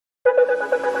Hi,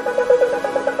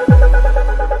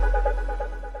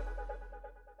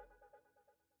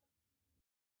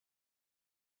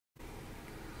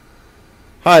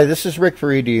 this is Rick for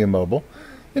EDU Mobile.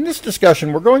 In this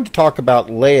discussion, we're going to talk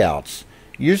about layouts,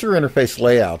 user interface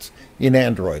layouts in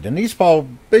Android. And these fall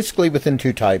basically within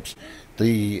two types,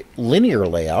 the linear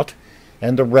layout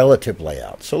and the relative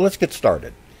layout. So let's get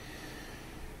started.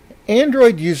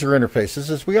 Android user interfaces,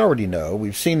 as we already know,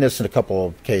 we've seen this in a couple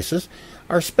of cases,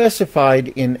 are specified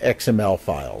in XML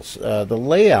files. The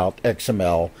layout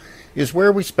XML is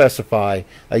where we specify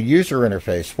a user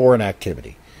interface for an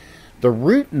activity. The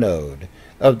root node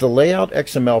of the layout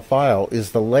XML file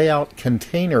is the layout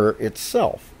container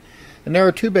itself. And there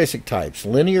are two basic types,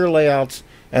 linear layouts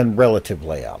and relative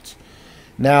layouts.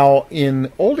 Now,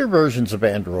 in older versions of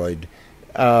Android,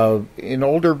 in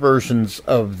older versions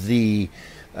of the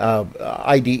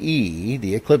IDE,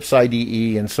 the Eclipse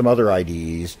IDE and some other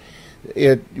IDEs,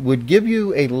 it would give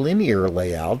you a linear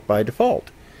layout by default.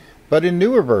 But in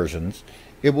newer versions,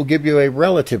 it will give you a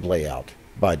relative layout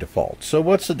by default. So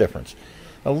what's the difference?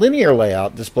 A linear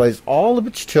layout displays all of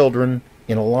its children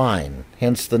in a line,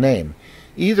 hence the name.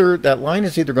 That line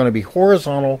is either going to be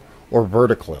horizontal or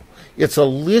vertical. It's a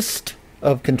list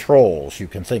of controls you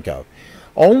can think of.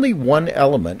 Only one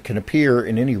element can appear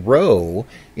in any row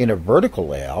in a vertical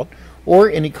layout or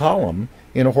any column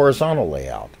in a horizontal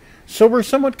layout. So we're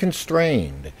somewhat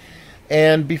constrained.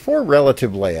 And before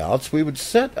relative layouts, we would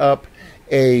set up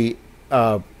a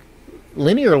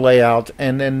linear layout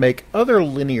and then make other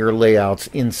linear layouts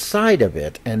inside of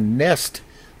it and nest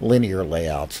linear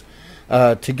layouts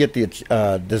to get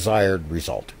the desired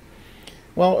result.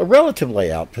 Well, a relative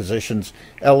layout positions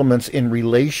elements in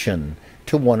relation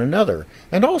to one another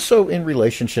and also in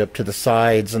relationship to the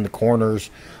sides and the corners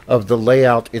of the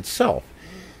layout itself.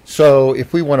 So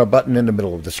if we want a button in the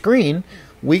middle of the screen,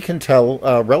 we can tell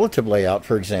a relative layout,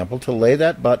 for example, to lay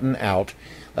that button out,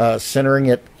 centering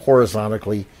it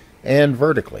horizontally,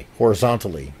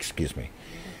 excuse me.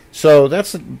 So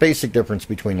that's the basic difference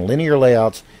between linear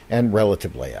layouts and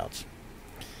relative layouts.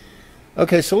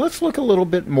 Okay, so let's look a little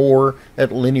bit more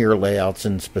at linear layouts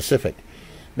in specific.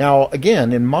 Now,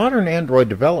 again, in modern Android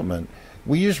development,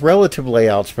 we use relative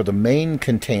layouts for the main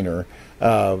container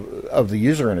of the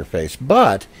user interface,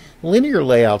 but linear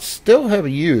layouts still have a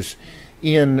use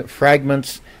in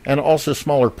fragments and also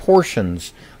smaller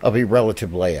portions of a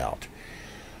relative layout.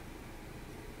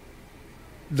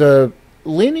 The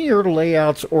linear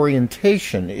layout's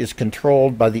orientation is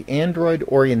controlled by the Android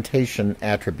orientation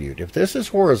attribute. If this is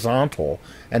horizontal,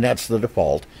 and that's the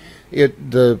default,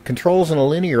 the controls in a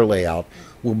linear layout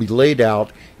will be laid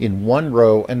out in one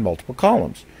row and multiple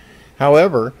columns.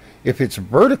 However, if it's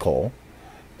vertical,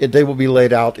 they will be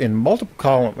laid out in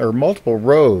multiple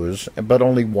rows, but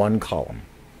only one column.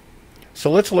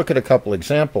 So let's look at a couple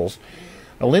examples.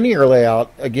 A linear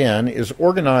layout, again, is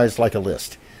organized like a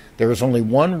list. There is only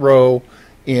one row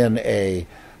in a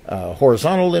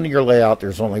horizontal linear layout.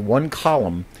 There's only one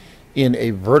column in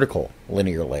a vertical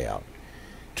linear layout.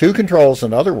 Two controls,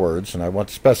 in other words, and I want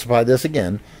to specify this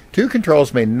again, two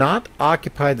controls may not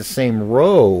occupy the same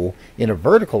row in a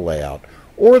vertical layout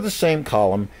or the same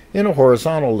column in a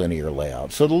horizontal linear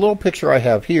layout. So the little picture I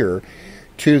have here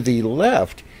to the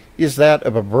left is that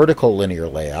of a vertical linear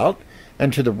layout,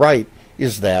 and to the right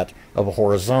is that of a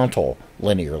horizontal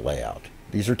linear layout.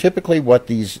 These are typically what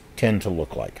these tend to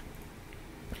look like.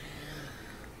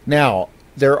 Now,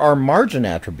 there are margin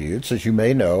attributes, as you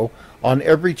may know, on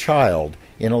every child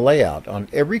in a layout. On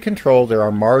every control, there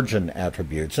are margin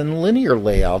attributes, and linear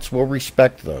layouts will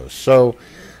respect those. So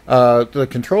the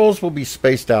controls will be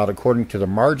spaced out according to the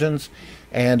margins,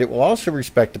 and it will also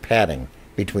respect the padding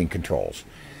between controls.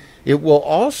 It will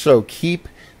also keep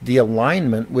the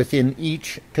alignment within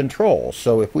each control.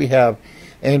 So if we have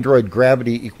Android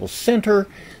gravity equals center,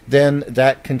 then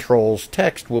that control's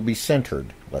text will be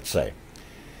centered, let's say.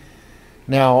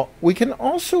 Now, we can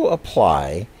also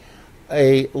apply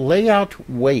a layout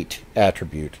weight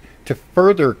attribute to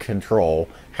further control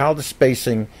how the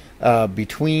spacing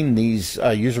between these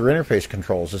user interface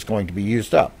controls is going to be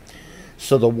used up.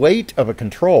 So the weight of a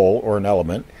control or an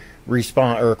element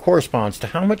corresponds to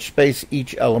how much space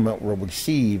each element will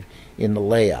receive in the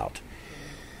layout.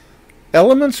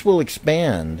 Elements will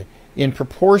expand in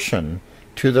proportion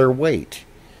to their weight.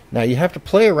 Now, you have to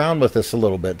play around with this a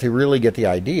little bit to really get the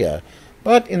idea,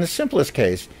 but in the simplest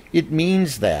case, it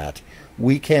means that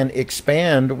we can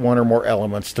expand one or more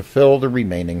elements to fill the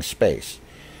remaining space.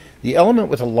 The element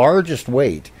with the largest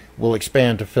weight will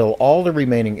expand to fill all the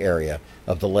remaining area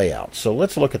of the layout. So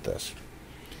let's look at this.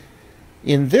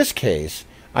 In this case,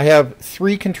 I have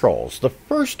three controls. The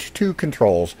first two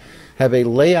controls have a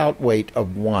layout weight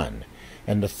of 1,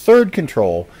 and the third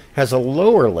control has a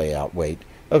lower layout weight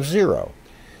of 0.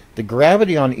 The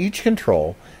gravity on each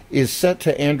control is set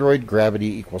to Android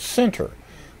gravity equals center.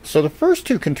 So the first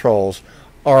two controls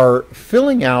are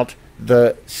filling out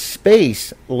the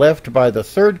space left by the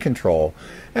third control,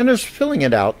 and is filling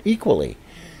it out equally.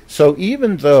 So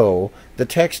even though the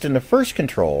text in the first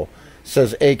control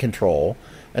says a control,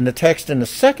 and the text in the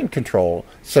second control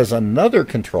says another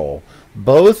control,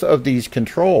 both of these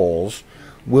controls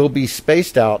will be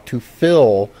spaced out to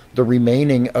fill the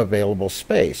remaining available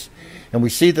space. And we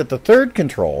see that the third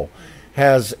control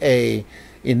has a,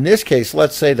 in this case,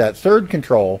 let's say that third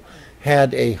control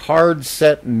had a hard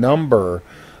set number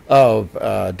of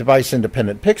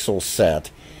device-independent pixels set.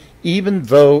 Even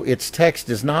though its text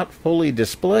is not fully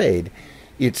displayed,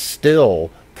 it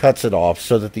still cuts it off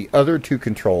so that the other two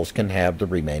controls can have the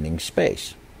remaining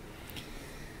space.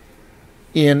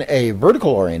 In a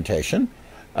vertical orientation,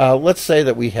 let's say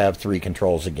that we have three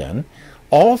controls again.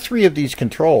 All three of these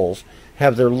controls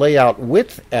have their layout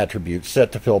width attribute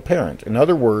set to fill parent. In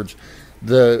other words,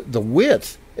 the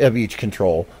width of each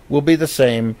control will be the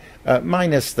same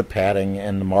minus the padding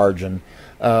and the margin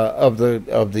of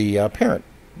the parent,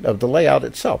 of the layout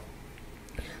itself.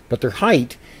 But their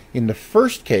height in the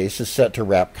first case is set to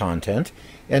wrap content,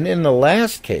 and in the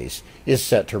last case is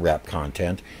set to wrap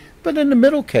content, but in the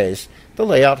middle case the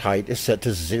layout height is set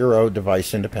to 0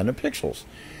 device independent pixels.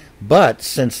 But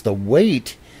since the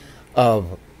weight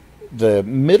of the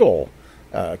middle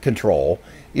control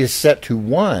is set to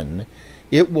 1,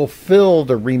 it will fill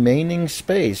the remaining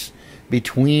space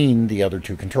between the other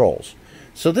two controls.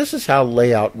 So this is how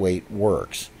layout weight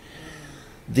works.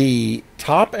 The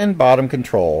top and bottom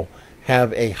control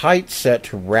have a height set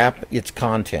to wrap its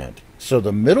content, so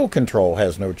the middle control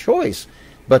has no choice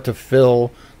but to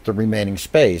fill the remaining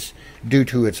space due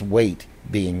to its weight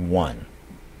being 1.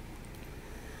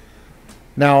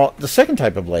 Now, the second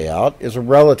type of layout is a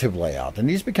relative layout, and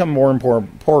these become more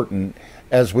important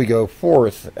as we go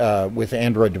forth with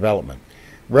Android development.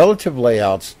 Relative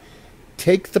layouts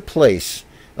take the place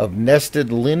of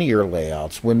nested linear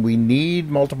layouts when we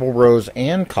need multiple rows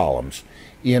and columns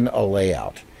in a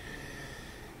layout.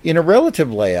 In a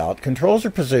relative layout, controls are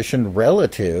positioned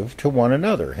relative to one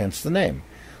another, hence the name,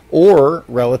 or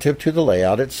relative to the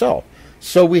layout itself.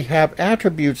 So we have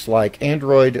attributes like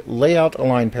Android layout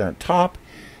align parent top,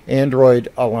 Android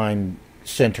align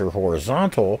center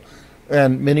horizontal,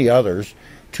 and many others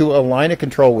to align a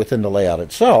control within the layout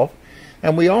itself.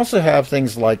 And we also have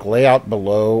things like layout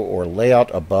below or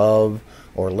layout above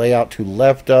or layout to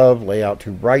left of, layout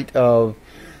to right of,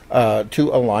 to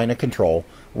align a control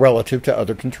relative to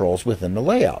other controls within the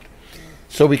layout.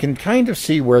 So we can kind of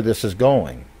see where this is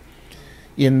going.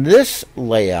 In this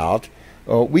layout,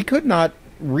 we could not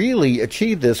really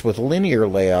achieve this with linear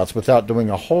layouts without doing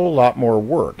a whole lot more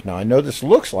work. Now I know this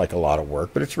looks like a lot of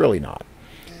work, but it's really not.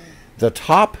 The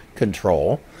top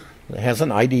control has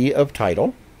an ID of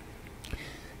title,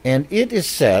 and it is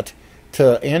set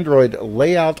to Android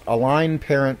layout align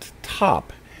parent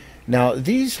top. Now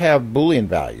these have Boolean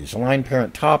values, align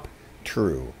parent top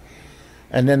true,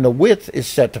 and then the width is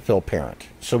set to fill parent,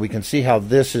 so we can see how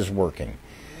this is working.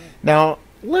 Now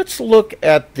let's look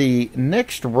at the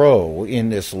next row in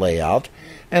this layout,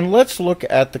 and let's look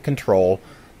at the control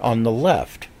on the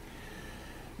left.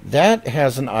 That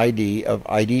has an ID of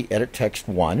ID edit text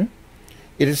 1.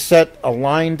 It is set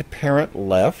aligned parent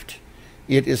left.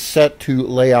 It is set to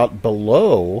layout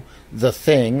below the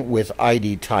thing with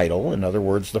ID title, in other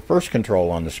words, the first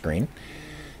control on the screen.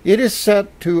 It is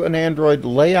set to an Android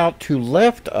layout to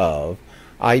left of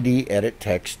ID edit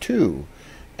text 2,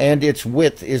 and its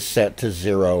width is set to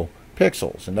 0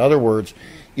 pixels. In other words,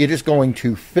 it is going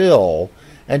to fill,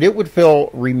 and it would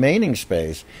fill remaining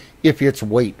space if its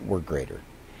weight were greater.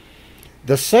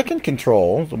 The second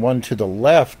control, the one to the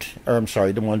left, or I'm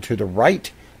sorry, the one to the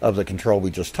right of the control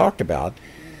we just talked about,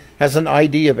 has an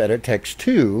ID of edit text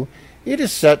 2. It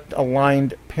is set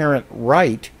aligned parent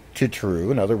right to true.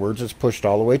 In other words, it's pushed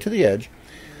all the way to the edge.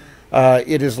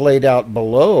 It is laid out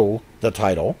below the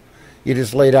title. It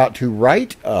is laid out to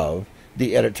right of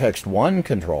the edit text 1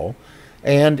 control,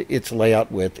 and its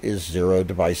layout width is 0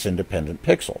 device independent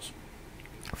pixels.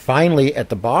 Finally, at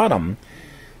the bottom,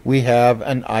 we have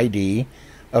an ID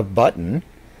of button.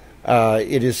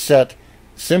 It is set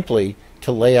simply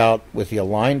to layout with the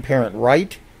align parent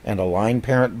right and align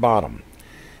parent bottom.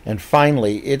 And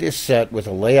finally, it is set with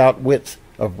a layout width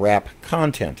of wrap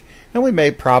content. And we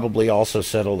may probably also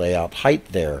set a layout height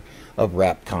there of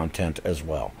wrap content as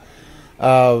well.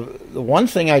 The one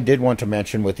thing I did want to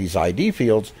mention with these ID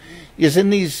fields is in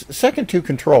these second two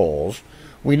controls,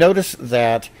 we notice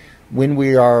that when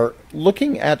we are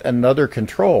looking at another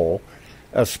control,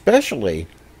 especially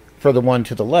for the one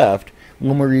to the left,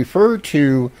 when we refer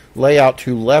to layout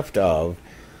to left of,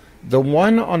 the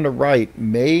one on the right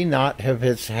may not have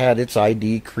had its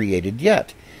ID created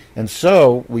yet, and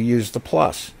so we use the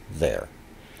plus there.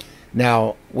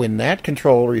 Now, when that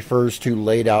control refers to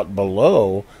laid out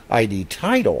below ID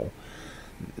title,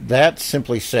 that's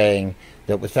simply saying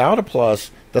that without a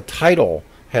plus, the title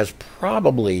has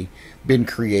probably been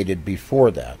created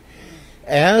before that.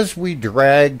 As we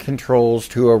drag controls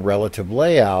to a relative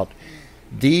layout,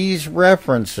 these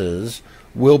references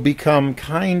will become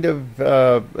kind of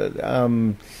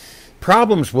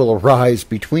problems will arise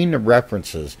between the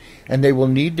references, and they will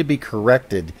need to be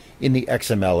corrected in the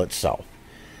XML itself.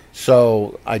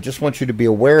 So I just want you to be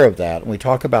aware of that, and we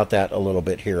talk about that a little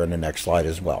bit here in the next slide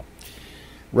as well.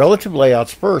 Relative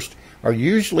layouts first are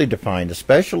usually defined,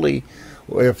 especially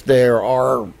if there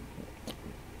are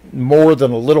more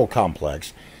than a little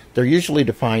complex. They're usually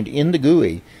defined in the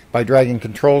GUI by dragging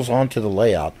controls onto the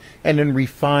layout and then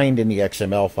refined in the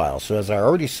XML file. So as I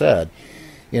already said,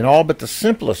 in all but the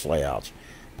simplest layouts,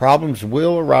 problems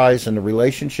will arise in the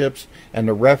relationships and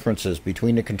the references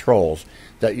between the controls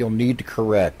that you'll need to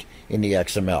correct in the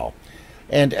XML.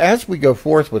 And as we go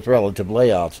forth with relative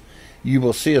layouts, you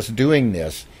will see us doing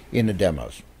this in the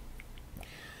demos.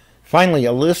 Finally,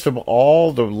 a list of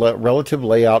all the relative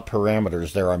layout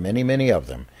parameters, there are many, many of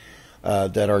them,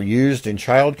 that are used in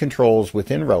child controls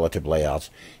within relative layouts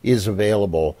is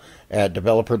available at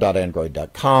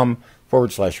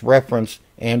developer.android.com/reference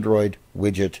Android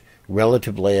widget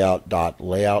relative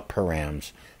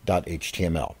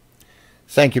layout.layoutparams.html.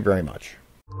 Thank you very much.